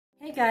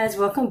Hey guys,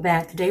 welcome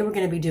back. Today we're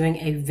going to be doing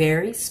a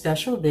very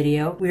special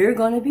video. We're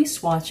going to be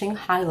swatching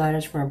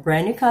highlighters from a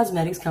brand new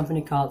cosmetics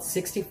company called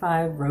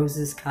 65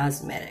 Roses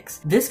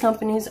Cosmetics. This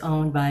company is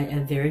owned by a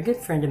very good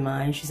friend of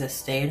mine. She's a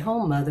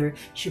stay-at-home mother.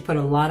 She put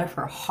a lot of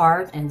her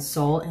heart and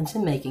soul into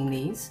making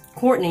these.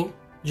 Courtney,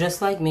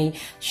 just like me,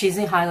 she's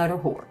a highlighter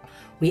whore.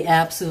 We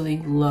absolutely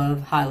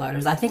love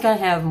highlighters. I think I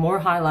have more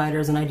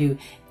highlighters than I do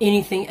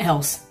anything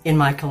else in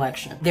my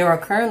collection. There are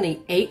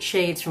currently 8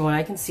 shades from what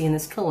I can see in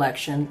this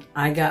collection.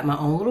 I got my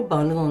own little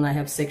bundle and I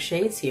have 6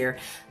 shades here.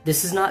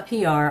 This is not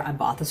PR. I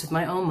bought this with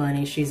my own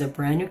money. She's a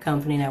brand new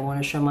company and I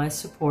want to show my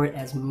support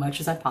as much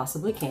as I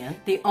possibly can.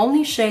 The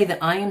only shade that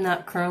I am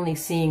not currently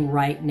seeing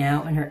right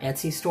now in her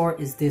Etsy store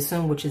is this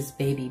one, which is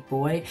Baby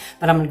Boy.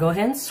 But I'm going to go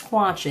ahead and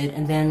swatch it,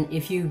 and then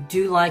if you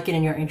do like it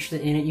and you're interested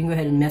in it, you can go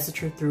ahead and message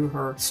her through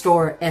her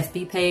store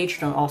FB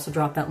page. I'll also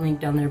drop that link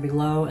down there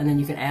below, and then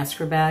you can ask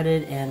her about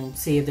it and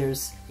see if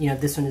there's,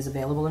 this one is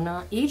available or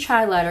not. Each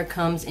highlighter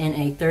comes in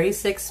a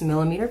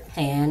 36mm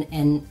pan,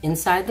 and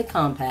inside the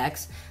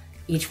compacts,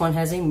 each one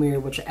has a mirror,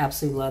 which I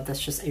absolutely love.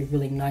 That's just a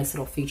really nice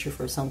little feature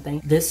for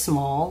something this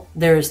small.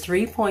 There is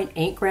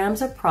 3.8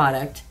 grams of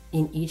product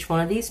in each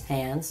one of these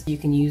pans. You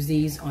can use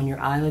these on your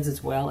eyelids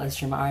as well as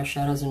shimmer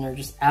eyeshadows, and they're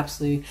just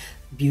absolutely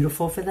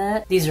beautiful for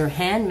that. These are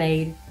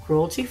handmade,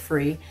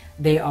 cruelty-free.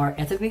 They are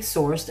ethically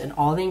sourced, and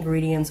all the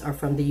ingredients are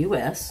from the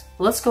US.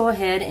 Let's go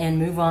ahead and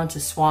move on to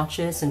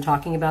swatches and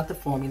talking about the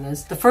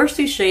formulas. The first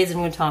 2 shades I'm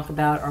going to talk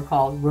about are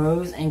called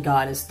Rose and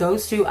Goddess.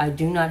 Those 2 I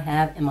do not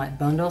have in my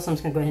bundle, so I'm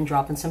just going to go ahead and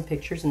drop in some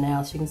pictures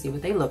now so you can see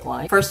what they look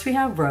like. First we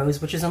have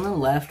Rose, which is on the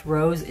left.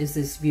 Rose is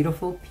this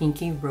beautiful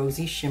pinky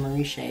rosy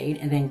shimmery shade,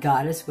 and then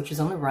Goddess, which is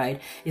on the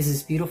right, is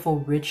this beautiful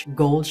rich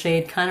gold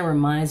shade. Kind of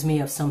reminds me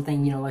of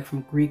something, like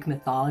from Greek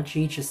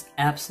mythology. Just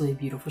absolutely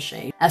beautiful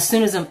shade. As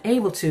soon as I'm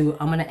able to,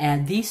 I'm going to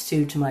add these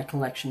 2 to my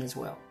collection as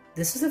well.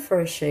 This is the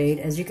first shade.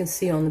 As you can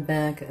see on the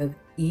back of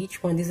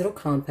each one of these little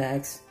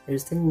compacts,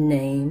 there's the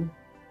name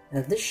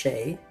of the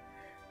shade.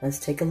 Let's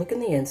take a look in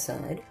the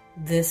inside.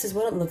 This is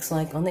what it looks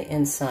like on the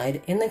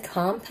inside. In the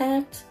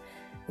compact,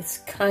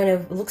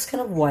 it looks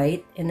kind of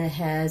white, and it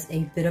has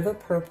a bit of a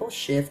purple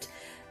shift.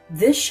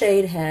 This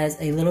shade has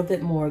a little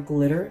bit more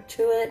glitter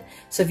to it,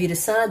 so if you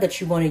decide that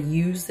you want to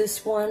use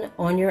this one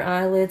on your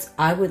eyelids,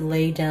 I would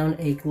lay down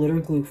a glitter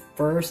glue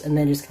first and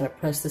then just kind of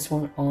press this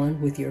one on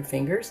with your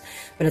fingers.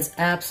 But it's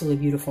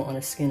absolutely beautiful on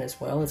the skin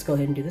as well. Let's go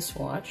ahead and do the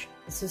swatch.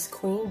 This is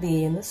Queen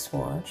Bee in the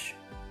swatch.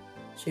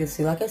 So you can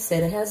see, like I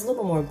said, it has a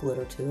little more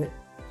glitter to it.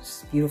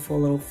 Just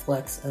beautiful little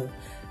flecks of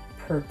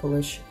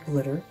purplish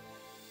glitter.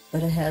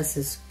 But it has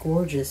this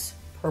gorgeous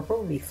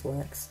purple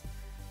reflex.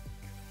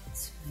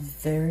 It's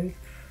very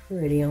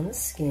pretty on the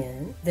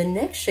skin. The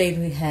next shade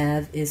we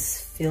have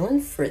is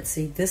Feelin'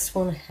 Fritzy. This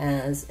one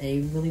has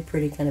a really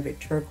pretty kind of a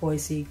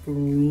turquoisey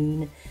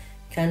green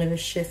kind of a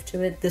shift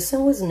to it. This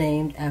one was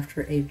named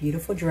after a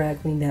beautiful drag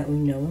queen that we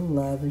know and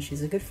love, and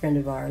she's a good friend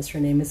of ours. Her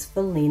name is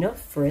Felina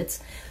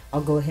Fritz.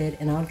 I'll go ahead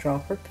and I'll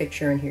drop her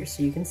picture in here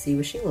so you can see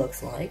what she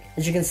looks like.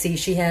 As you can see,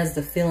 she has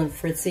the Feelin'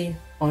 Fritzy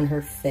on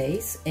her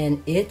face,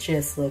 and it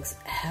just looks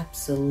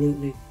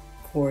absolutely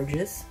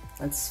gorgeous.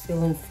 That's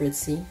Feelin'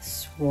 Fritzy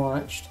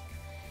swatched.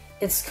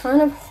 It's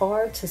kind of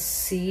hard to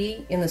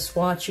see in the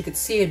swatch. You could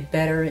see it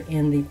better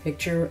in the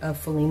picture of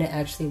Felina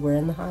actually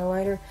wearing the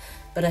highlighter,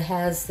 but it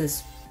has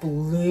this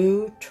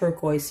blue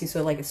turquoisey,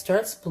 so it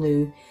starts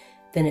blue,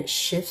 then it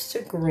shifts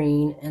to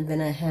green, and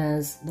then it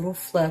has little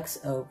flecks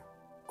of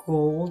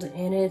gold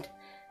in it.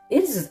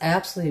 It is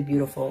absolutely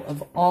beautiful.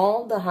 Of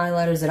all the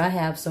highlighters that I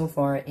have so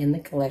far in the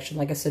collection,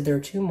 like I said, there are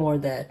 2 more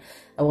that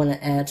I want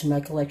to add to my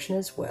collection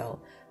as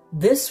well.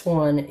 This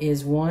one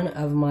is one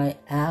of my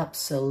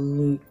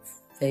absolute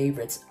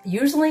favorites.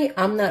 Usually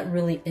I'm not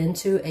really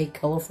into a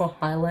colorful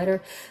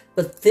highlighter,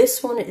 but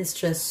this one is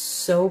just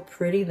so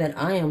pretty that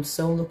I am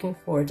so looking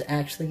forward to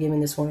actually giving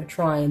this one a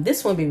try. And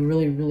this one will be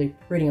really, really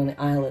pretty on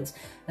the eyelids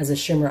as a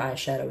shimmer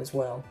eyeshadow as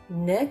well.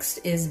 Next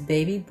is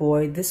Baby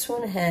Boy. This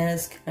one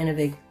has kind of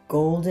a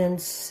golden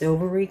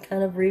silvery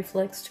kind of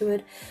reflex to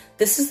it.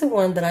 This is the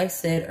one that I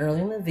said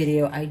earlier in the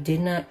video I did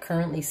not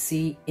currently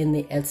see in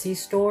the Etsy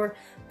store,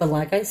 but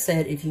like I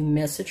said, if you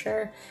message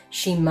her,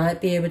 she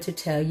might be able to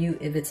tell you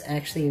if it's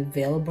actually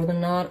available or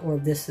not, or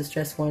if this is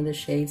just one of the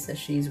shades that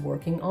she's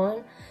working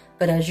on.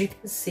 But as you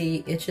can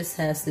see, it just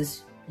has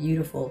this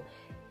beautiful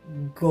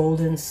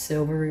golden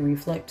silvery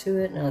reflect to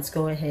it. Now let's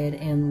go ahead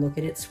and look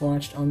at it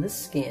swatched on the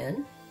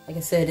skin. Like I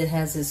said, it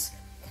has this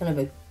kind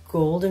of a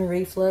golden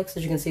reflex.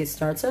 As you can see, it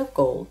starts off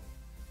gold,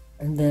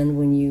 and then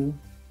when you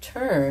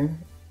turn,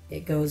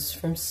 it goes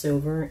from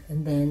silver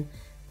and then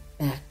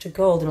back to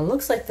gold. And it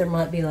looks like there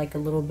might be like a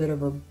little bit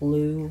of a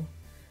blue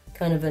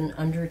kind of an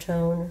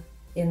undertone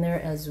in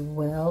there as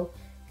well.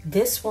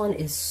 This one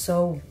is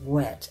so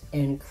wet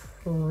and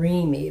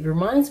creamy. It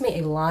reminds me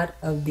a lot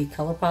of the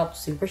ColourPop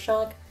Super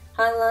Shock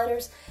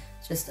highlighters.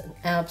 Just an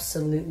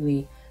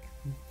absolutely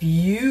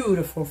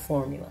beautiful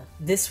formula.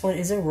 This one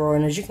is Aurora,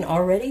 and as you can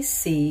already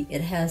see,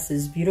 it has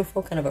this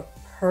beautiful kind of a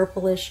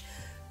purplish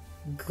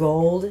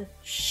gold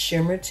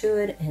shimmer to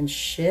it and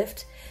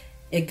shift.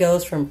 It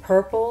goes from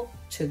purple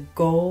to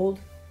gold,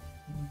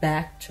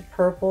 back to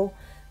purple,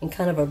 and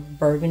kind of a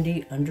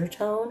burgundy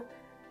undertone.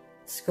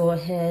 Let's go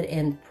ahead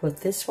and put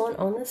this one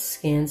on the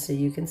skin so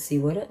you can see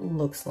what it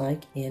looks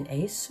like in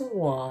a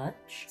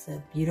swatch. It's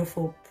a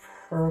beautiful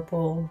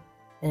purple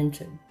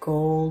into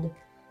gold,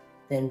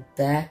 then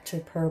back to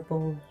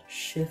purple,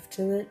 shift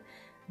to it.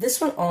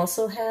 This one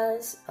also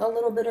has a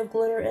little bit of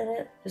glitter in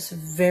it, just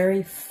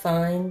very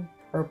fine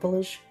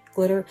purplish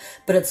glitter,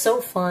 but it's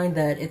so fine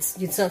that it's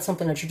not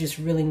something that you just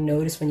really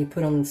notice when you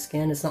put on the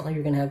skin. It's not like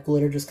you're gonna have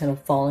glitter just kind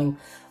of falling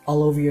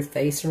all over your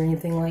face or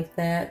anything like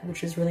that,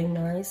 which is really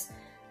nice.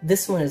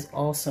 This one is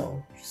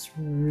also just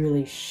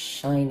really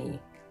shiny,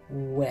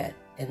 wet,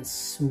 and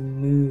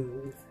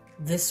smooth.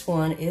 This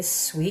one is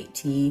Sweet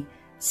Tea.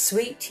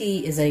 Sweet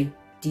Tea is a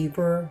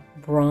deeper,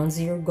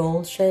 bronzier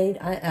gold shade.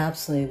 I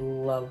absolutely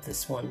love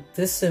this one.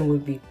 This one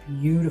would be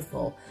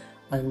beautiful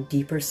on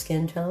deeper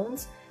skin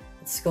tones.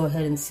 Let's go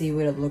ahead and see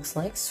what it looks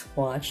like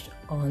swatched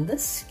on the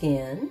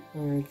skin.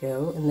 There we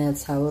go, and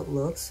that's how it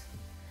looks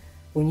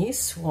when you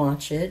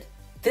swatch it.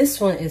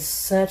 This one is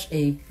such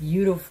a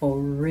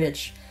beautiful,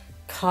 rich,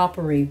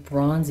 coppery,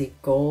 bronzy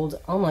gold.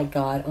 Oh my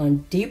God,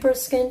 on deeper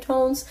skin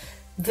tones,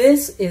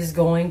 this is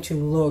going to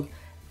look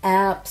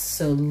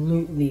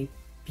absolutely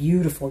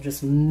beautiful,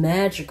 just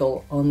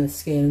magical on the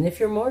skin. And if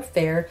you're more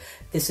fair,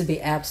 this would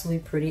be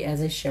absolutely pretty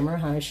as a shimmer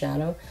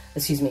eyeshadow.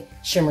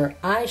 Shimmer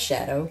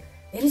eyeshadow.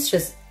 It is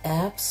just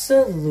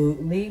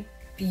absolutely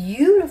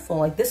beautiful.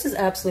 Like, this is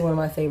absolutely one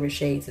of my favorite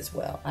shades as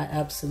well. I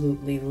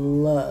absolutely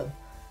love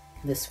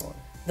this one.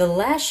 The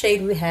last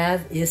shade we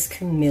have is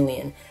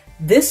Chameleon.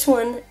 This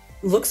one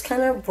looks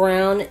kind of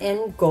brown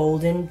and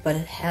golden, but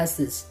it has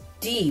this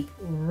deep,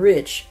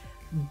 rich,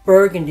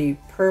 burgundy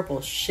purple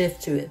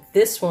shift to it.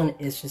 This one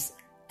is just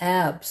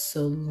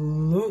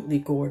absolutely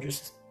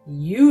gorgeous.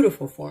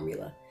 Beautiful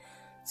formula.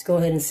 Let's go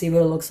ahead and see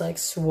what it looks like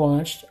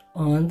swatched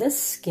on the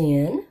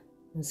skin.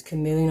 There's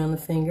Chameleon on the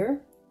finger.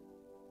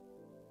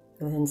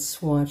 Go ahead and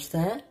swatch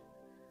that.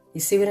 You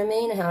see what I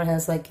mean? How it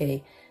has like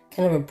a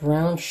kind of a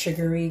brown,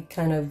 sugary,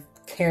 kind of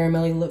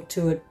caramelly look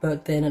to it,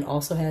 but then it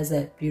also has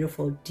that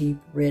beautiful, deep,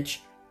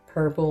 rich,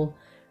 purple,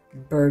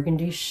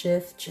 burgundy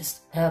shift.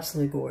 Just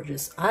absolutely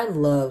gorgeous. I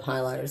love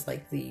highlighters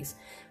like these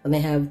when they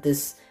have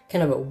this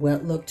kind of a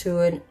wet look to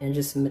it and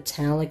just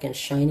metallic and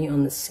shiny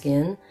on the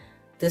skin.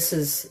 This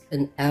is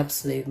an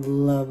absolutely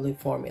lovely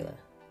formula.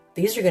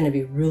 These are going to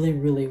be really,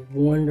 really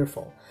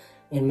wonderful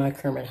in my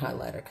Kermit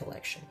highlighter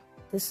collection.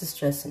 This is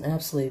just an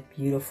absolutely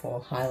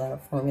beautiful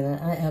highlighter formula.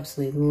 I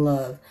absolutely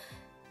love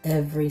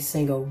every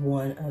single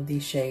one of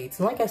these shades.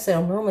 And like I said,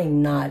 I'm normally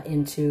not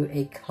into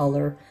a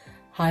color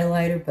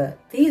highlighter, but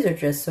these are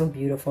just so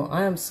beautiful.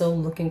 I am so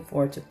looking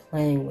forward to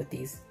playing with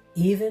these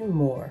even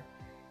more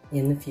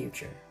in the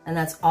future. And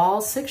that's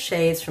all 6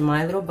 shades from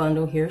my little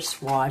bundle here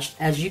swatched.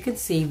 As you can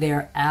see,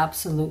 they're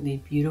absolutely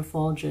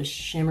beautiful, just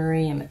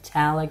shimmery and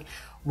metallic,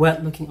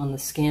 wet looking on the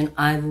skin.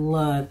 I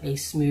love a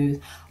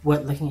smooth,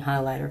 wet looking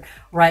highlighter.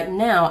 Right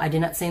now, I did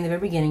not say in the very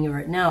beginning,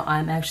 right now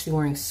I'm actually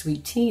wearing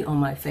Sweet Tea on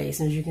my face.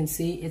 And as you can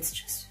see, it's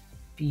just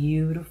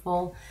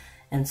beautiful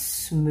and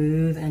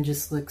smooth and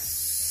just looks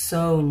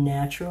so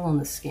natural on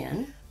the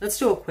skin. Let's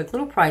do a quick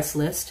little price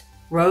list.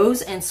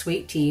 Rose and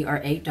Sweet Tea are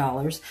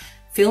 $8.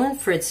 Phil and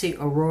Fritzy,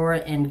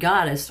 Aurora, and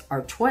Goddess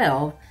are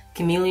 $12.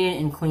 Chameleon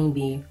and Queen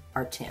Bee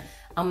are $10.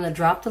 I'm going to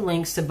drop the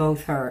links to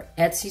both her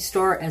Etsy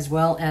store as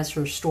well as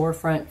her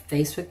storefront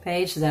Facebook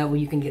page, so that way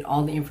you can get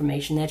all the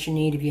information that you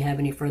need. If you have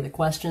any further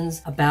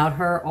questions about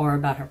her or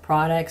about her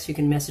products, you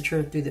can message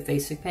her through the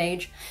Facebook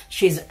page.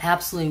 She's an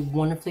absolutely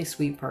wonderfully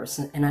sweet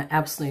person, and I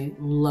absolutely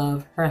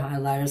love her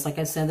highlighters. Like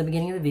I said at the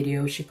beginning of the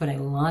video, she put a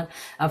lot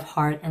of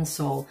heart and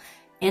soul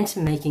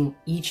into making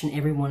each and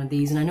every one of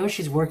these. And I know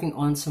she's working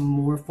on some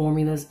more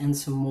formulas and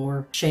some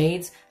more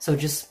shades, so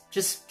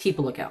just keep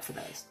a lookout for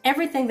those.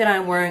 Everything that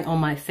I'm wearing on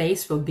my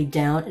face will be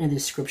down in the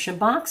description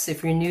box.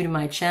 If you're new to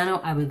my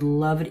channel, I would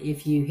love it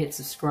if you hit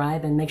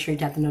subscribe and make sure you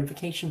tap the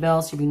notification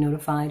bell so you'll be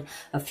notified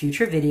of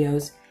future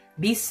videos.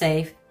 Be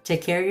safe,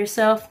 take care of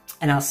yourself,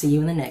 and I'll see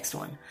you in the next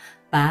one.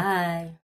 Bye.